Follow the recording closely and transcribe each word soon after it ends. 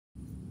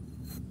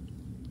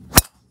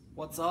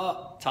What's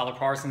up? Tyler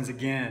Parsons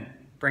again,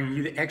 bringing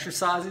you the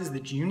exercises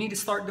that you need to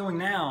start doing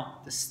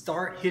now to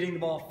start hitting the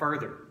ball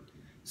further.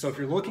 So if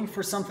you're looking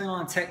for something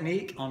on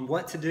technique, on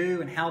what to do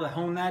and how to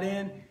hone that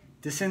in,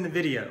 this in the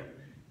video.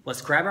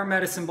 Let's grab our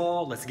medicine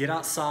ball, let's get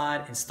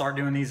outside and start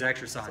doing these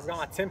exercises. So I've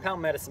got my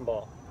 10-pound medicine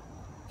ball.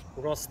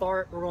 We're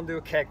gonna do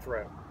a keg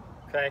throw,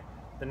 okay?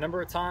 The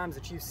number of times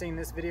that you've seen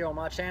this video on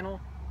my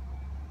channel,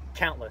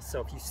 countless.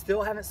 So if you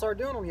still haven't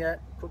started doing them yet,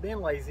 quit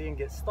being lazy and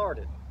get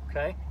started,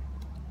 okay?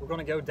 We're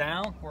gonna go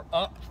down, we're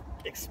up,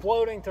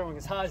 exploding, throwing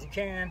as high as you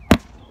can.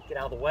 Get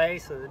out of the way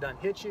so that it doesn't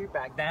hit you,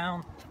 back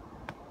down.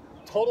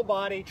 Total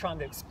body, trying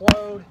to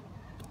explode.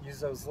 Use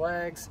those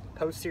legs,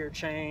 posterior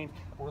chain.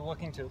 We're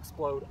looking to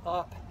explode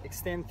up,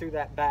 extend through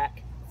that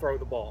back, throw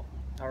the ball,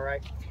 all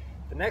right?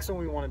 The next one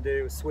we wanna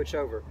do is switch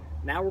over.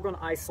 Now we're gonna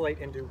isolate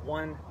and do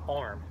one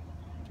arm.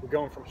 We're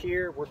going from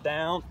here, we're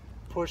down,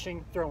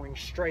 pushing, throwing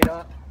straight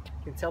up.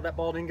 You can tell that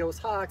ball didn't go as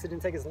high because it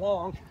didn't take as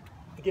long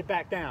to get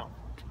back down.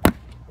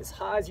 As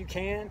high as you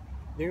can,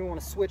 then you want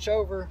to switch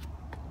over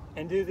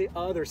and do the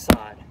other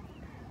side.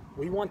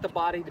 We want the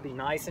body to be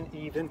nice and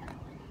even,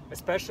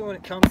 especially when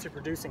it comes to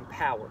producing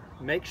power.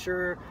 Make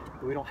sure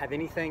that we don't have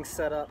anything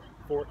set up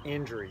for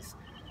injuries.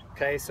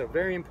 Okay, so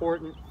very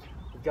important.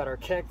 We've got our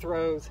keg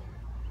throws,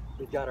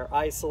 we've got our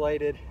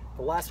isolated.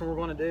 The last one we're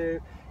going to do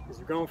is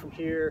we're going from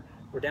here,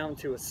 we're down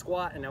to a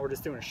squat, and now we're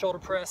just doing a shoulder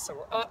press. So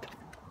we're up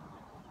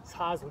as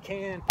high as we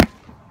can,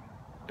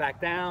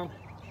 back down,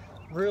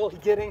 really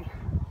getting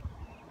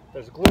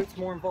those glutes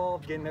more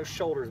involved, getting those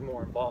shoulders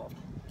more involved.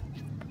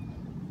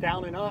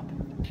 Down and up.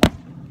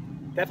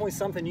 Definitely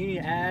something you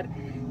need to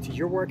add to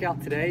your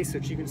workout today so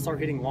that you can start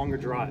hitting longer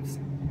drives.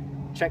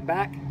 Check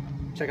back,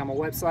 check out my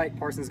website,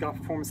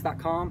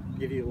 parsonsgolfperformance.com,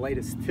 give you the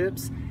latest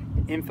tips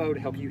and info to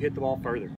help you hit the ball further.